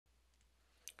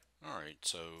Alright,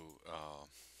 so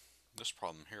this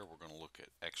problem here we're going to look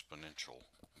at exponential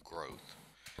growth.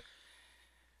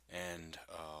 And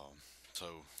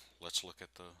so let's look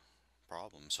at the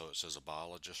problem. So it says a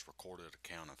biologist recorded a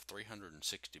count of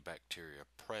 360 bacteria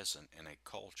present in a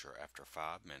culture after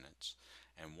 5 minutes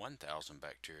and 1,000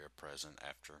 bacteria present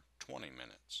after 20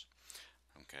 minutes.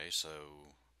 Okay, so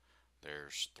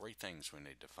there's three things we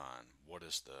need to find. What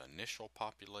is the initial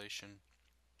population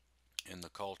in the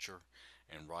culture,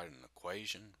 and write an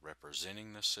equation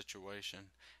representing this situation,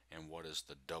 and what is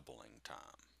the doubling time.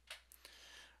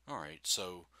 Alright,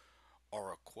 so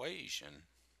our equation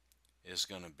is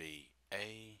going to be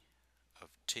A of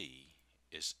t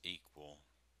is equal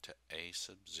to A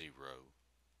sub 0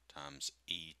 times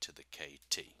e to the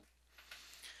kt.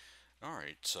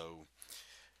 Alright, so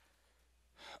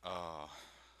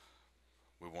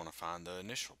we want to find the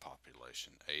initial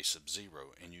population, A sub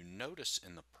 0, and you notice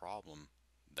in the problem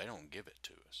they don't give it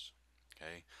to us.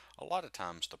 Okay, a lot of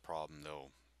times the problem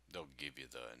they'll give you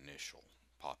the initial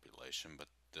population, but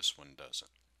this one doesn't.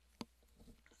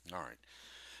 All right,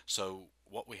 so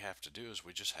what we have to do is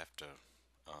we just have to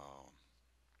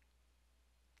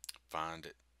find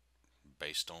it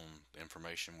based on the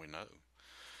information we know.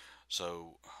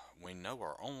 So we know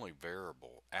our only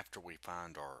variable after we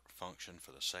find our function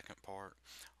for the second part.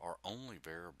 Our only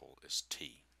variable is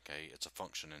t. Okay, it's a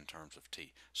function in terms of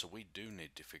t. So we do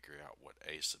need to figure out what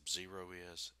a sub 0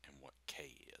 is and what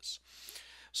k is.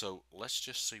 So let's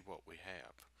just see what we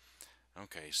have.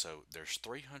 Okay, so there's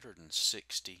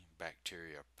 360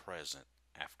 bacteria present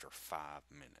after 5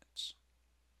 minutes.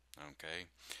 Okay,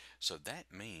 so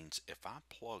that means if I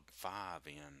plug 5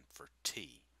 in for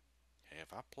t, okay,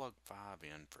 if I plug 5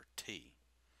 in for t,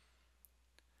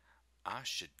 I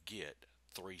should get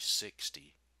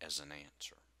 360 as an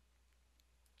answer.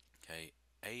 Okay,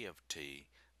 A of t,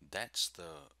 that's the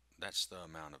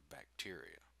amount of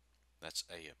bacteria. That's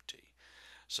A of t.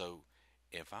 So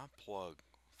if I plug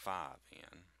 5 in,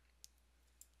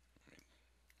 let me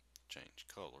change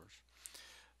colors.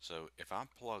 So if I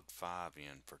plug 5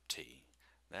 in for t,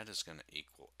 that is going to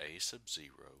equal A sub 0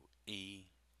 e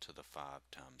to the 5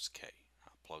 times k.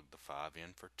 I plug the 5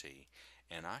 in for t,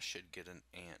 and I should get an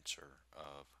answer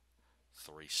of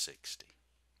 360.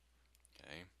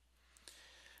 Okay.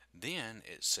 Then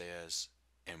it says,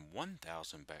 and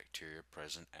 1,000 bacteria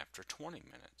present after 20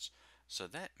 minutes. So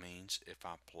that means if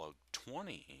I plug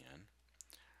 20 in,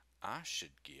 I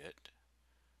should get,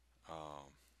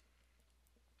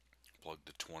 plug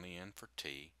the 20 in for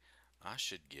t, I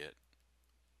should get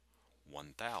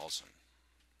 1,000.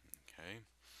 Okay.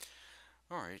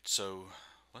 Alright, so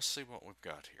let's see what we've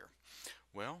got here.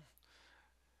 Well,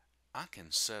 I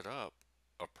can set up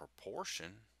a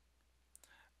proportion.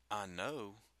 I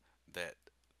know that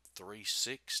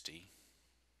 360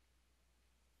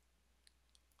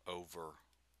 over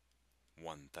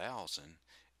 1,000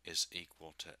 is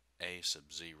equal to A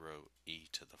sub 0 e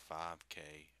to the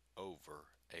 5k over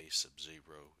A sub 0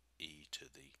 e to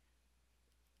the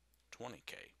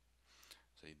 20k.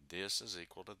 See, this is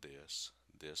equal to this,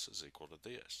 this is equal to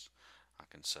this. I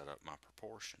can set up my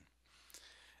proportion.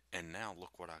 And now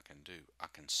look what I can do. I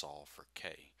can solve for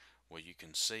k. Well, you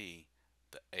can see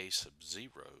the A sub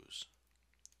 0's,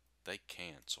 they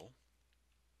cancel.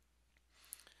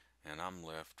 And I'm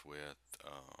left with,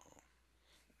 I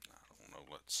don't know,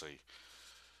 let's see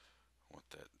what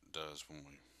that does when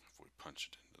if we punch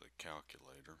it into the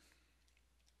calculator.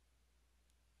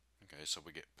 Okay, so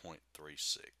we get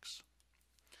 0.36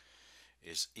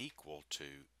 is equal to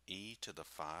e to the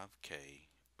 5k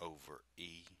over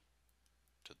e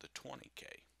to the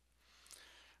 20k.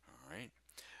 Alright,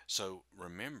 so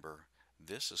remember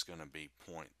this is going to be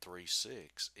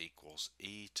 0.36 equals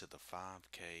e to the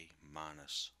 5k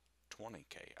minus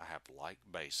 20k. I have like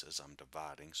bases, I'm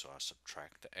dividing, so I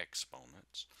subtract the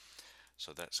exponents.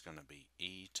 So that's going to be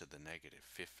e to the negative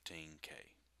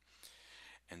 15k.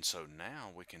 And so now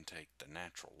we can take the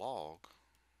natural log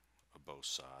of both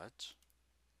sides.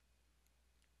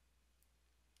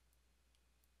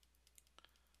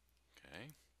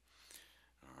 Okay.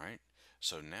 Alright.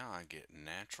 So now I get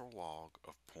natural log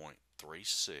of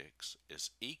 0.36 is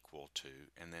equal to,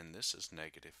 and then this is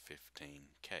negative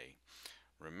 15k.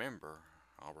 Remember,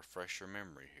 I'll refresh your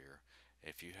memory here.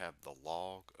 If you have the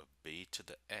log of b to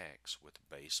the x with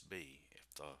base b,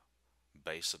 if the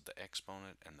base of the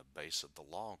exponent and the base of the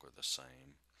log are the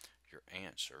same, your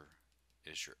answer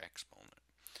is your exponent.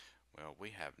 Well,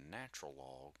 we have natural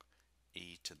log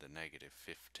e to the negative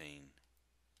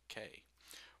 15k.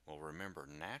 Well, remember,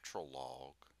 natural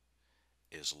log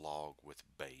is log with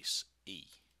base e.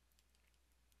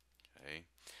 Okay,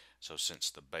 So since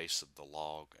the base of the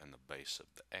log and the base of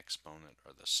the exponent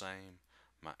are the same,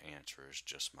 my answer is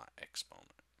just my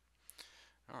exponent.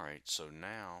 Alright, so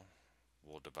now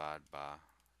we'll divide by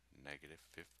negative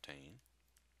 15.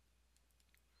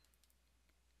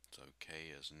 So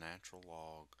k is natural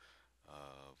log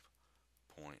of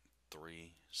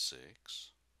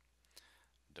 0.36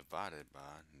 divided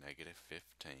by negative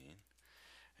 15.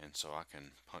 And so I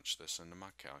can punch this into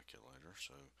my calculator.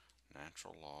 So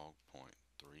natural log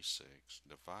 0.36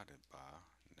 divided by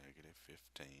negative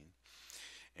 15.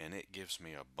 And it gives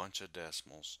me a bunch of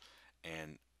decimals.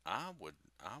 And I would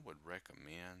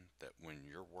recommend that when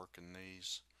you're working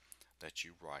these, that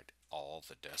you write all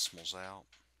the decimals out.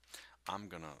 I'm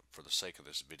gonna, for the sake of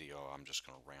this video, I'm just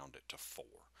gonna round it to 4.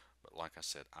 But like I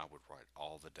said, I would write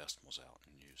all the decimals out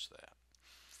and use that.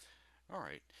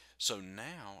 Alright, so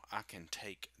now I can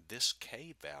take this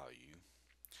k value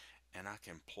and I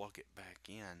can plug it back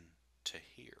in to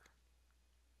here.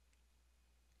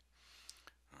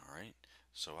 Alright,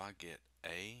 so I get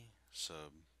a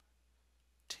sub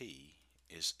t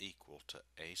is equal to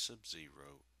a sub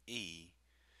 0 e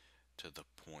to the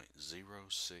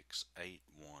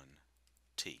 0.0681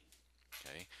 t.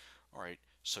 Okay, alright,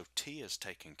 so t is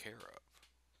taken care of.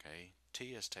 Okay,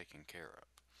 t is taken care of.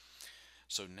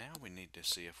 So now we need to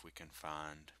see if we can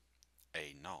find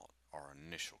a null, our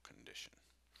initial condition.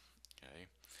 Okay,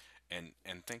 and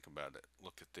think about it.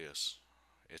 Look at this.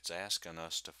 It's asking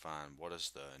us to find what is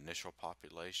the initial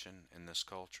population in this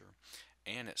culture,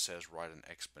 and it says write an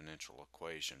exponential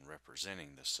equation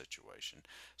representing this situation.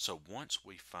 So once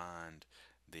we find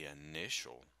the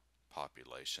initial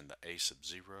population, the a sub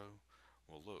 0,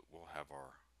 well look, we'll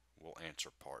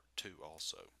answer part 2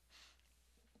 also.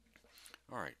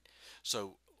 Alright,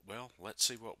 so well, let's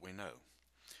see what we know.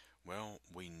 Well,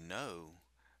 we know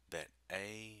that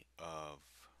a of,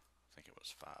 I think it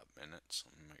was 5 minutes.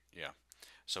 Yeah.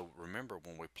 So remember,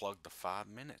 when we plug the 5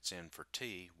 minutes in for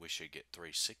t, we should get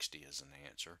 360 as an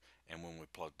answer. And when we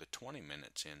plug the 20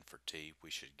 minutes in for t, we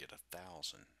should get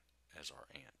 1,000 as our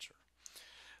answer.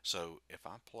 So if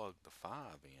I plug the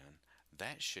 5 in,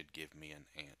 that should give me an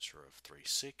answer of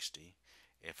 360.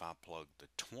 If I plug the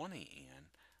 20 in,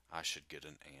 I should get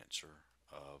an answer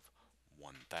of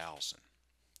 1,000.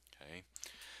 Okay,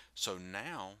 so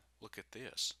now look at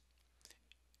this.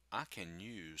 I can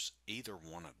use either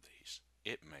one of these.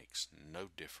 It makes no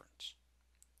difference.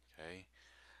 Okay,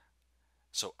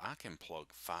 so I can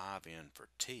plug 5 in for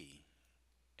t,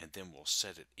 and then we'll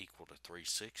set it equal to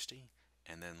 360,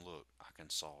 and then look, I can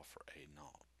solve for a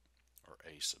naught, or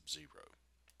a sub 0.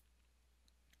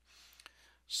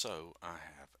 So I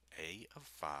have a of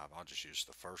 5, I'll just use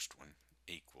the first one,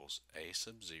 equals a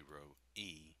sub 0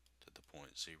 e to the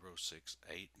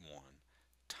 0.0681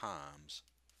 times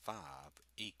 5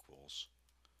 equals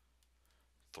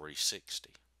 360.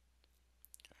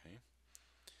 Okay.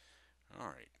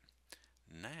 Alright.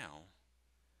 Now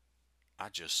I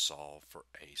just solve for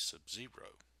a sub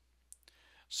 0.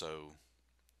 So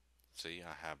see,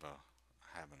 I have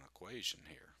an equation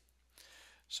here.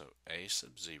 So a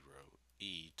sub 0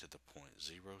 e to the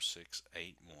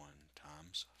 0.0681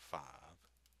 times 5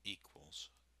 equals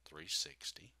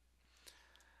 360.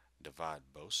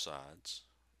 Divide both sides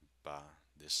by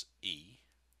this e.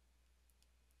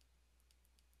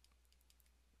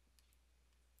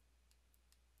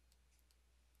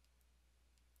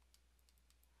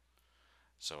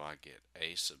 So I get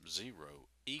a sub 0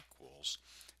 equals,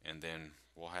 and then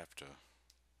we'll have to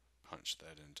punch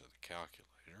that into the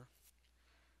calculator.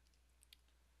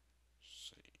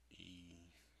 See, e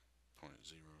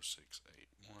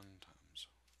 0.0681 times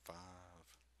 5,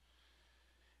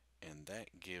 and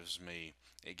that gives me,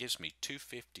 it gives me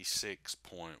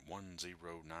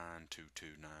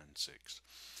 256.109226,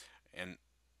 and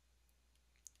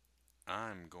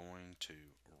I'm going to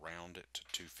round it to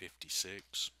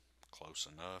 256, close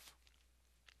enough.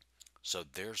 So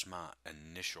there's my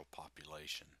initial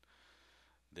population.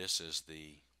 This is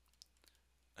the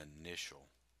initial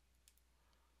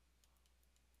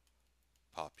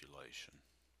population.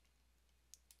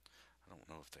 I don't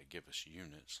know if they give us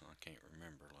units. I can't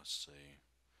remember. Let's see.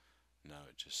 No,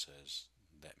 it just says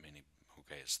that many.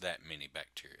 Okay, it's that many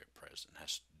bacteria present.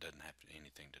 Doesn't have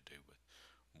anything to do with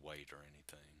weight or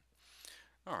anything.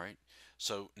 Alright,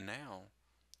 so now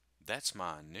that's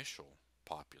my initial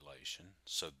population.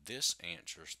 So this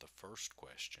answers the first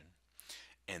question.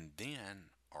 And then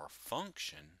our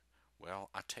function, well,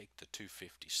 I take the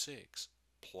 256,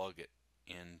 plug it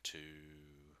into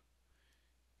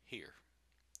here.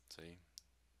 See,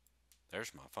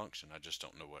 there's my function. I just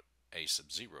don't know what a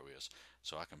sub 0 is.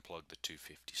 So I can plug the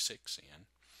 256 in.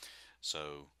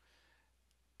 So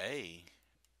a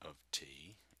of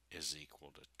t is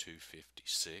equal to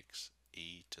 256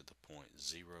 e to the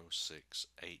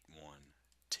 0.0681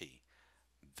 t.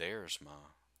 There's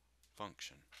my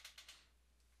function.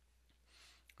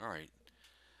 Alright,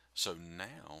 so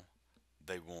now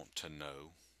they want to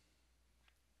know,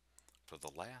 for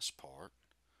the last part,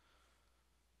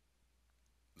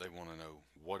 they want to know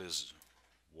what is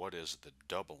the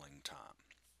doubling time.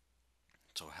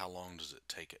 So how long does it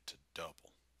take it to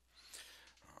double?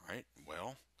 Alright,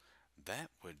 well, that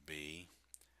would be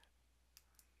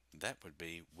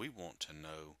we want to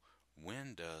know,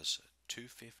 when does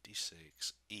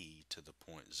 256 e to the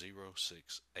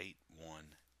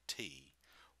 0.0681 t,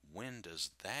 when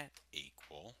does that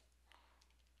equal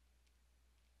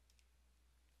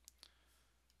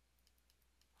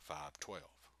 512?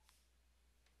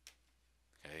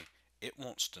 Okay, it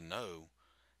wants to know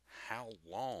how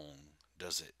long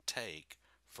does it take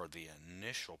for the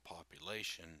initial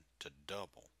population to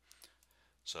double.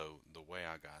 So the way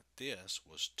I got this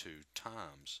was 2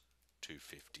 times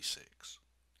 256.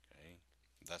 Okay,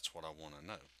 that's what I want to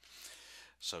know.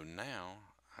 So now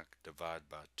I divide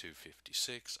by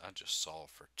 256. I just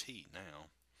solve for t now,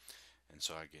 and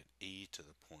so I get e to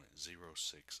the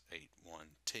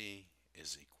 0.0681 t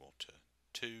is equal to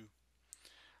 2.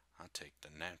 I take the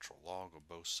natural log of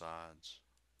both sides,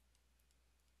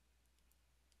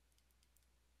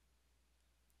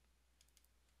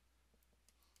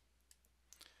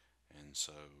 and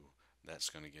so that's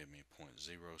going to give me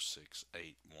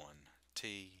 0.0681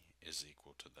 t is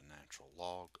equal to the natural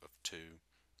log of 2.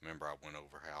 Remember, I went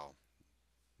over how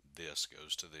this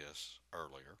goes to this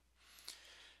earlier.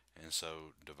 And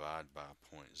so divide by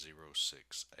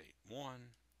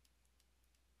 0.0681.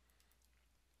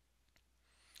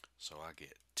 So I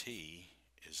get t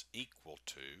is equal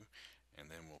to, and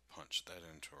then we'll punch that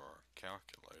into our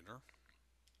calculator.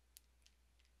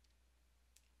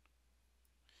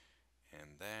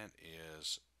 And that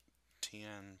is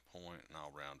 10 point, and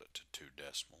I'll round it to 2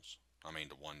 decimals. I mean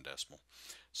to 1 decimal.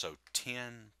 So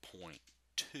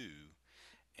 10.2,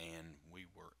 and we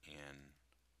were in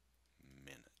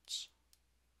minutes.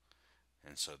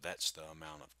 And so that's the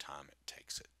amount of time it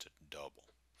takes it to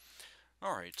double.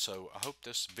 Alright, so I hope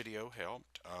this video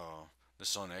helped.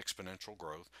 This is on exponential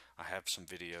growth. I have some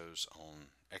videos on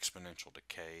exponential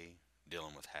decay,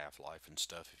 dealing with half-life and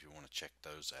stuff, if you want to check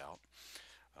those out.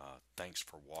 Thanks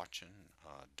for watching.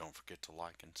 Don't forget to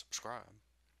like and subscribe.